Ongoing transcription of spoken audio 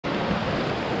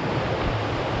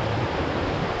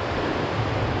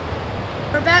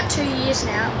about 2 years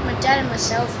now, my dad and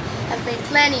myself have been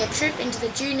planning a trip into the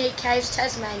Junee caves,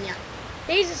 Tasmania.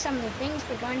 These are some of the things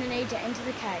we're going to need to enter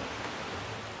the cave.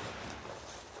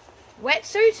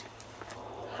 Wetsuit,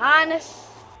 harness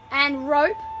and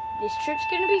rope. This trip's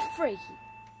going to be freaky.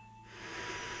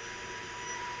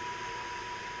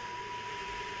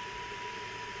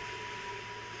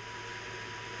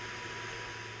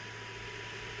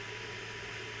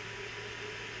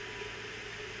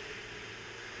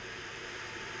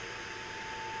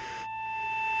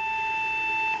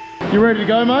 You ready to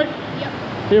go, mate?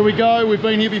 Yep. Here we go. We've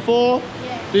been here before.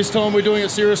 Yeah. This time we're doing it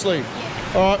seriously.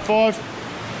 Yeah. All right,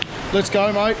 5. Let's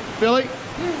go, mate. Billy,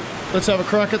 let's have a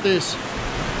crack at this.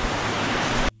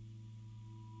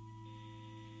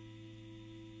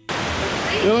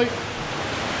 Billy,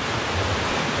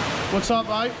 what's up,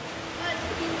 mate?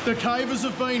 The cavers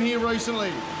have been here recently.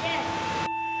 Yeah.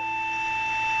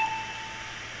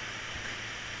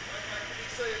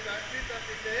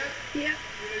 Yep.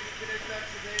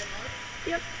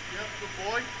 Yep. Yep, good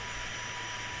boy.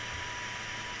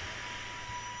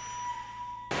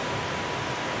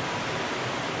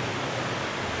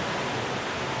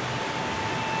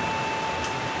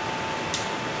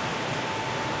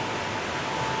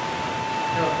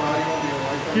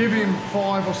 Give him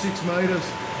 5 or 6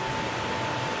 metres.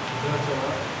 That's all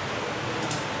right.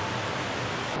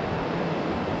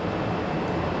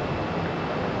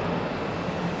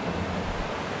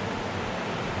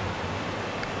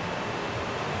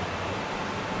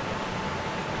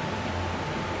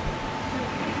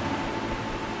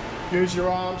 Use your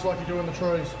arms like you do in the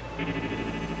trees.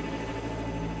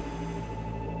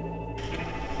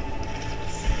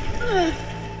 Oh,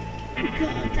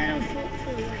 God, that'll fall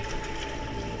through.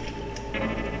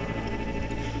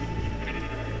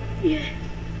 Yeah.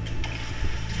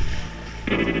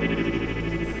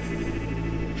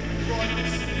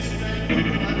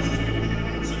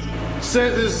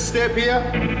 There's a step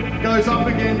here, goes up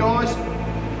again, guys.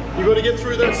 You've got to get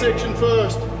through that section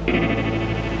first.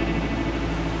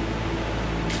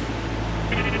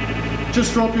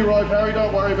 Just drop your rope, Harry.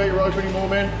 Don't worry about your rope anymore,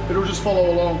 man. It'll just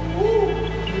follow along.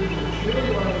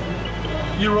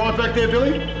 You right back there,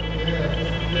 Billy?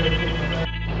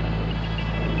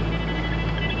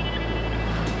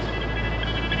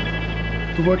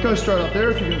 Good work. Go straight up there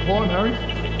if you can climb, Harry.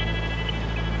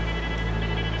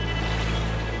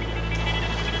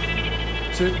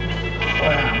 That's it.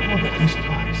 Wow, look at this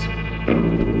place.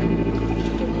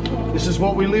 This is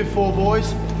what we live for,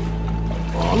 boys.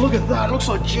 Oh, look at that. It looks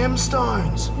like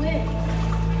gemstones. Where?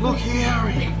 Look here,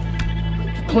 Harry.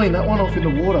 Clean that one off in the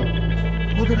water.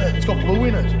 Look at it. It's got blue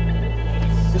in it.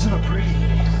 Isn't it pretty?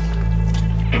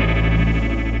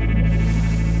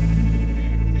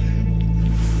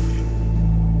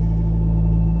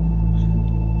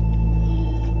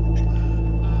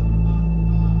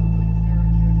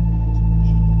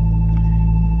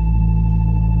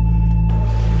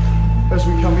 As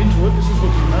we come into it, this is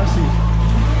looking massive.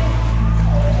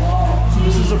 So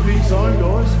this is a big zone,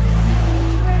 guys.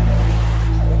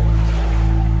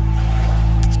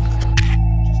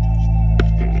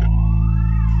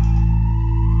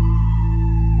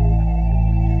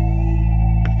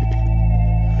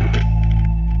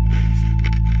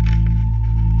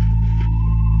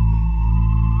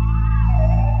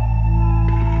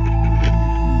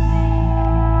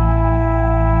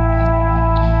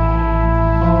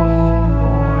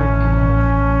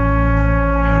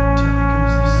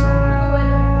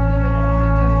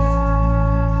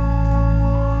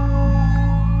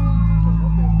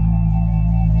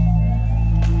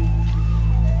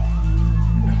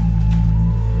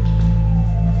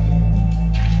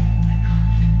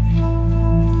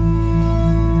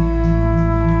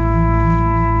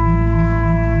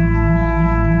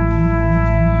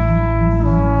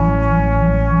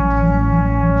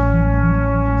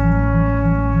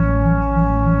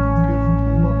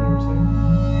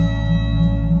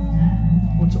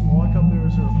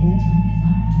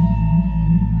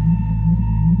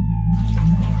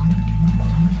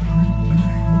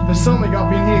 There's something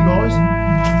up in here, guys.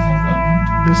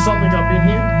 There's something up in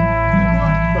here.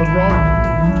 A rope.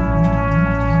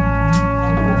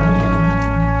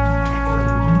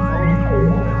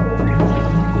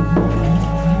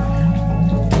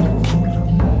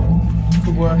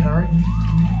 Good work, Harry.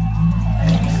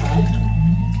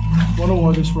 Wonder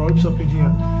why this rope's up in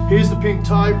here. Here's the pink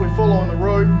tape. We're following the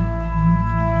rope.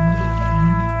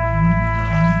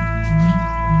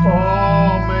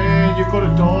 Oh man, you've got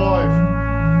to dive.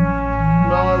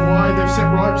 No way, they've set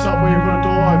ropes up where you've got to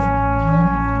dive.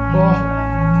 Oh.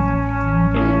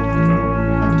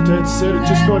 Dead set, it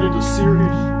just got into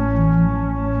serious.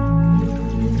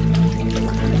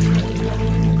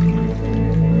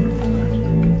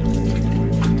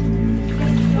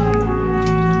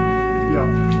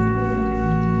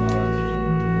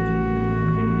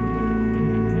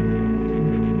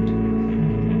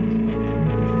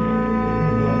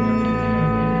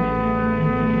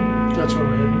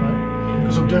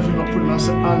 us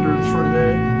under and through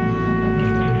there.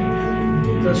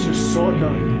 That's just psycho.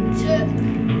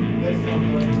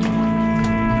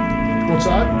 What's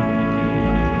that?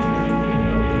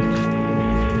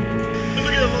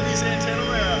 Look at his antenna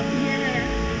out.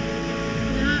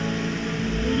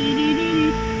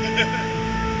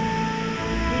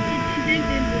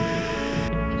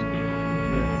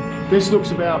 This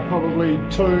looks about probably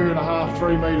 2.5,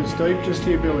 3 metres deep, just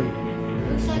here, Billy.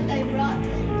 Looks like they rot.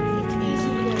 It's easy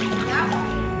to go that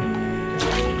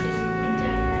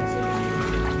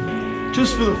way.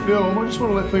 Just for the film, I just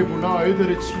want to let people know that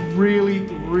it's really,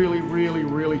 really, really,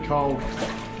 really cold.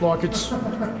 Like it's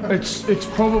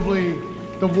probably,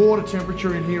 the water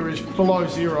temperature in here is below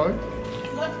 0.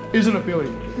 Isn't it, Billy?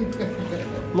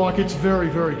 Like it's very,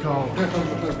 very cold. I'm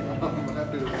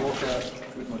happy to walk out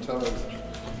with my toes.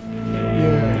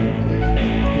 Yeah,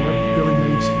 Billy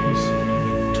needs his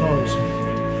toes.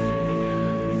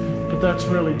 But that's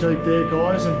really deep there,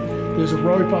 guys, and there's a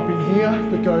rope up in here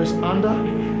that goes under.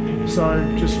 So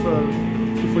just for,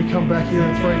 if we come back here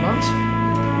in 3 months,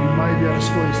 we may be able to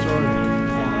squeeze through.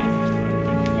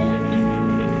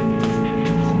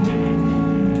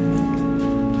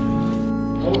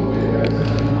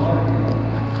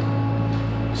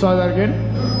 Say that again?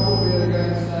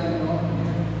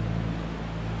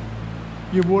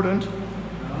 You wouldn't?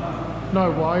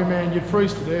 No way, man, you'd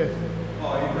freeze to death.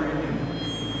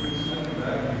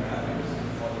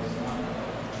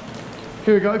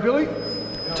 Here we go, Billy.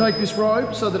 Take this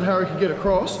rope so that Harry can get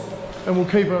across, and we'll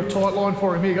keep a tight line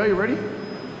for him. Here you go, you ready?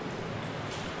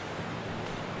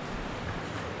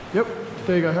 Yep,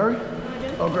 there you go, Harry.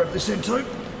 I'll grab this end too.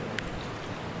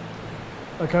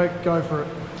 Okay, go for it.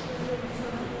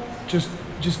 Just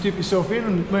dip yourself in,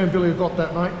 and me and Billy have got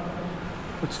that, mate.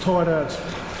 It's tight as.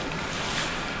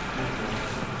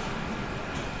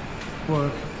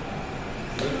 Work.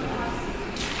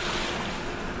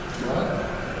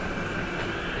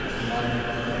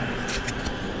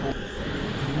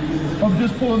 I'm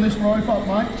just pulling this rope up,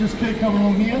 mate. Just keep coming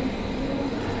along here.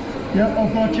 Yep,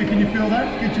 I've got you. Can you feel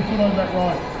that? Get your foot over that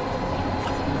rope.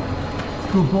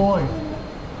 Good boy.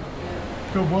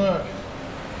 Good work.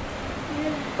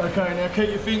 Okay, now keep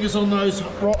your fingers on those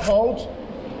rot holds.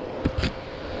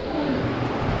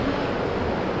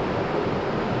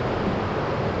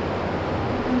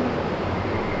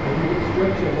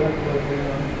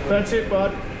 That's it,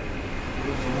 bud.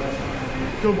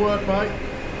 Good work, mate.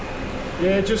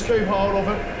 Yeah, just keep hold of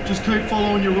it. Just keep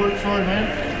following your route through,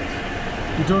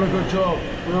 man. You're doing a good job.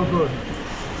 Real good.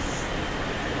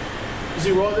 Is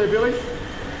he right there, Billy?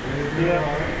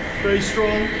 Yeah. Be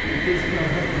strong.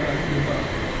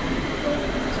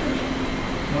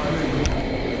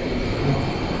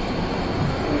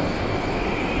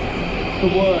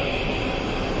 Good work.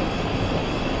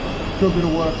 Good bit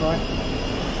of work, mate.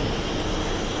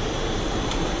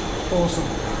 Awesome.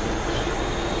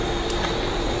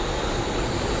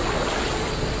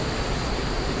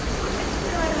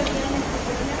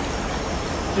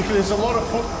 If there's a lot of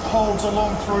footholds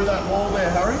along through that wall there,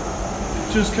 Harry,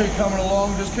 just keep coming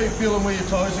along, just keep feeling where your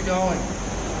toes are going,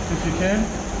 if you can.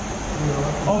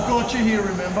 I've got you here,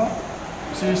 remember?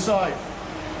 So you're safe.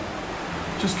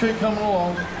 Just keep coming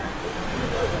along.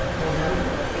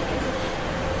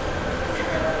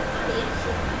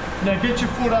 Now get your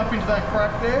foot up into that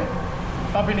crack there.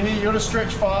 Up into here, you got to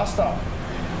stretch faster.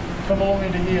 Come along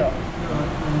into here.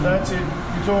 That's it.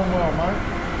 You're doing well, mate.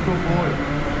 Good boy.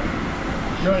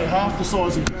 You're only half the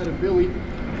size of Brad and Billy.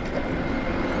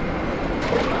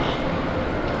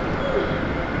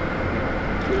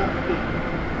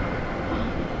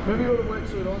 Maybe you've got a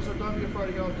wetsuit on, so don't be afraid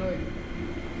to go deep.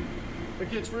 It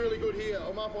gets really good here.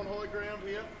 I'm up on high ground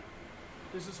here.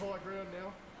 This is high ground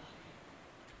now.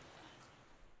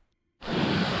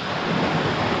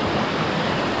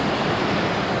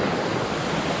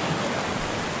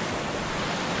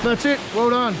 That's it, well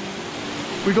done.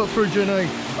 We got through Junee.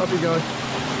 Up we go.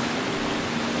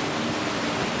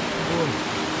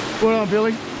 Well done,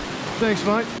 Billy. Thanks,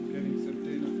 mate.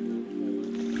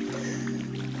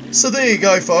 So there you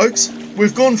go, folks.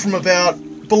 We've gone from about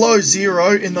below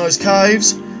 0 in those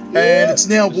caves, and it's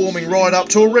now warming right up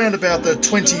to around about the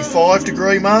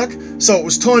 25-degree mark. So it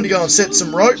was time to go and set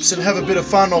some ropes and have a bit of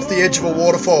fun off the edge of a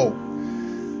waterfall.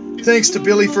 Thanks to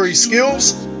Billy for his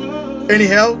skills.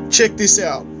 Anyhow, check this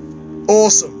out.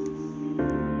 Awesome.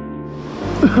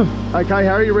 Okay,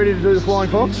 Harry, you ready to do the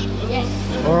flying fox? Yes.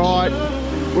 Alright,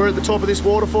 we're at the top of this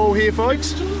waterfall here,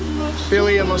 folks.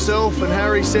 Billy and myself and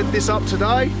Harry set this up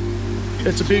today.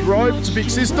 It's a big rope, it's a big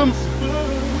system.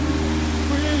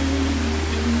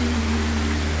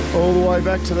 All the way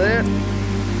back to there.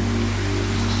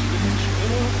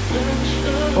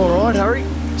 All right, Harry,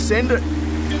 send it.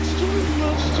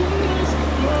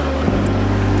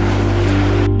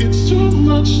 It's too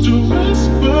much to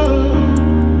whisper,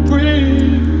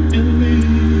 breathe in me.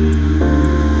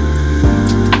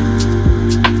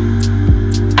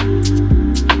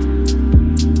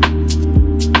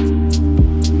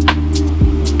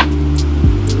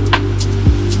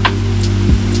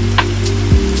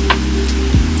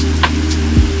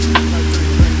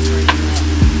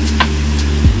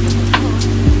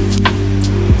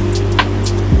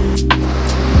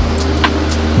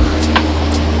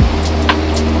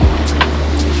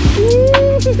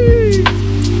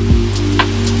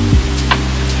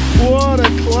 What a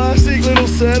classic little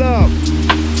setup.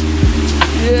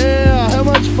 Yeah, how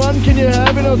much fun can you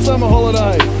have in a summer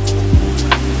holiday?